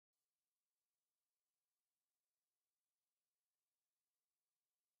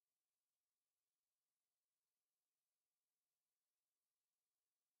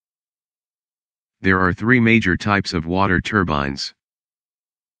There are three major types of water turbines.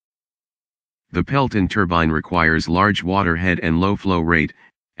 The Pelton turbine requires large water head and low flow rate,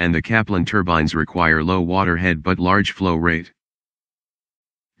 and the Kaplan turbines require low water head but large flow rate.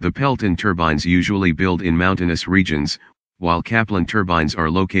 The Pelton turbines usually build in mountainous regions, while Kaplan turbines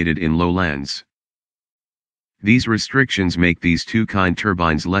are located in lowlands. These restrictions make these two-kind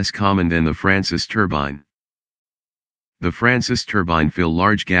turbines less common than the Francis turbine. The Francis turbine fill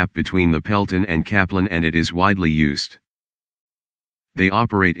large gap between the Pelton and Kaplan and it is widely used. They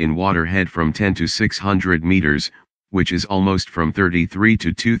operate in water head from 10 to 600 meters, which is almost from 33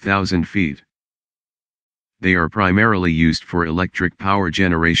 to 2,000 feet. They are primarily used for electric power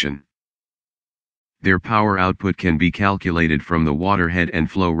generation. Their power output can be calculated from the water head and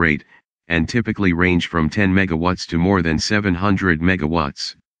flow rate, and typically range from 10 megawatts to more than 700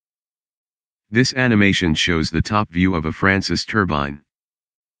 megawatts. This animation shows the top view of a Francis turbine.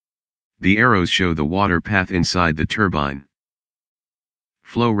 The arrows show the water path inside the turbine.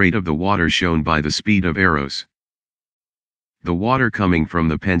 Flow rate of the water shown by the speed of arrows. The water coming from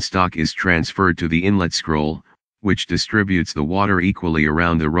the penstock is transferred to the inlet scroll, which distributes the water equally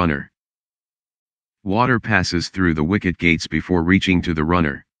around the runner. Water passes through the wicket gates before reaching to the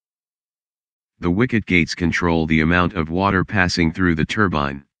runner. The wicket gates control the amount of water passing through the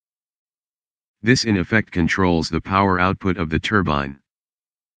turbine. This in effect controls the power output of the turbine.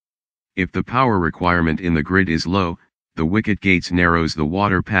 If the power requirement in the grid is low, the wicket gates narrows the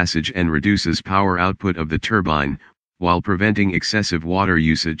water passage and reduces power output of the turbine, while preventing excessive water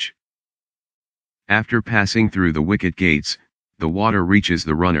usage. After passing through the wicket gates, the water reaches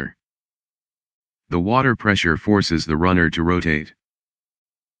the runner. The water pressure forces the runner to rotate.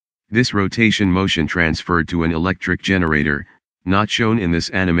 This rotation motion transferred to an electric generator, not shown in this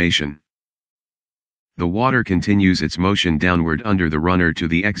animation. The water continues its motion downward under the runner to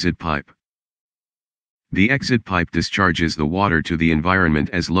the exit pipe. The exit pipe discharges the water to the environment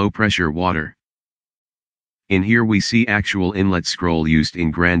as low-pressure water. In here we see actual inlet scroll used in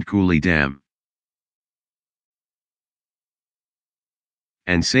Grand Coulee Dam.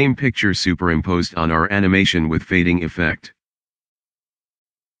 And same picture superimposed on our animation with fading effect.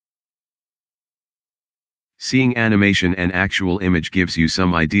 Seeing animation and actual image gives you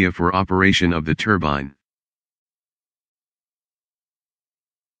some idea for operation of the turbine.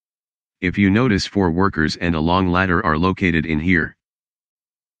 If you notice 4 workers and a long ladder are located in here.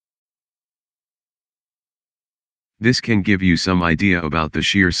 This can give you some idea about the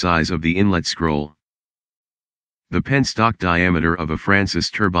sheer size of the inlet scroll. The penstock diameter of a Francis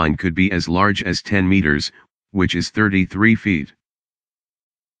turbine could be as large as 10 meters, which is 33 feet.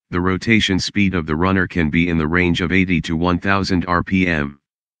 The rotation speed of the runner can be in the range of 80 to 1000 rpm.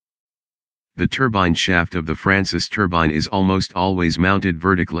 The turbine shaft of the Francis turbine is almost always mounted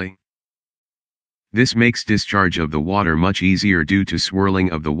vertically. This makes discharge of the water much easier due to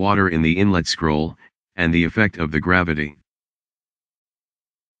swirling of the water in the inlet scroll, and the effect of the gravity.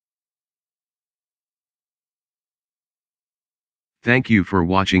 Thank you for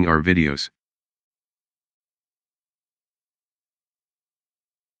watching our videos.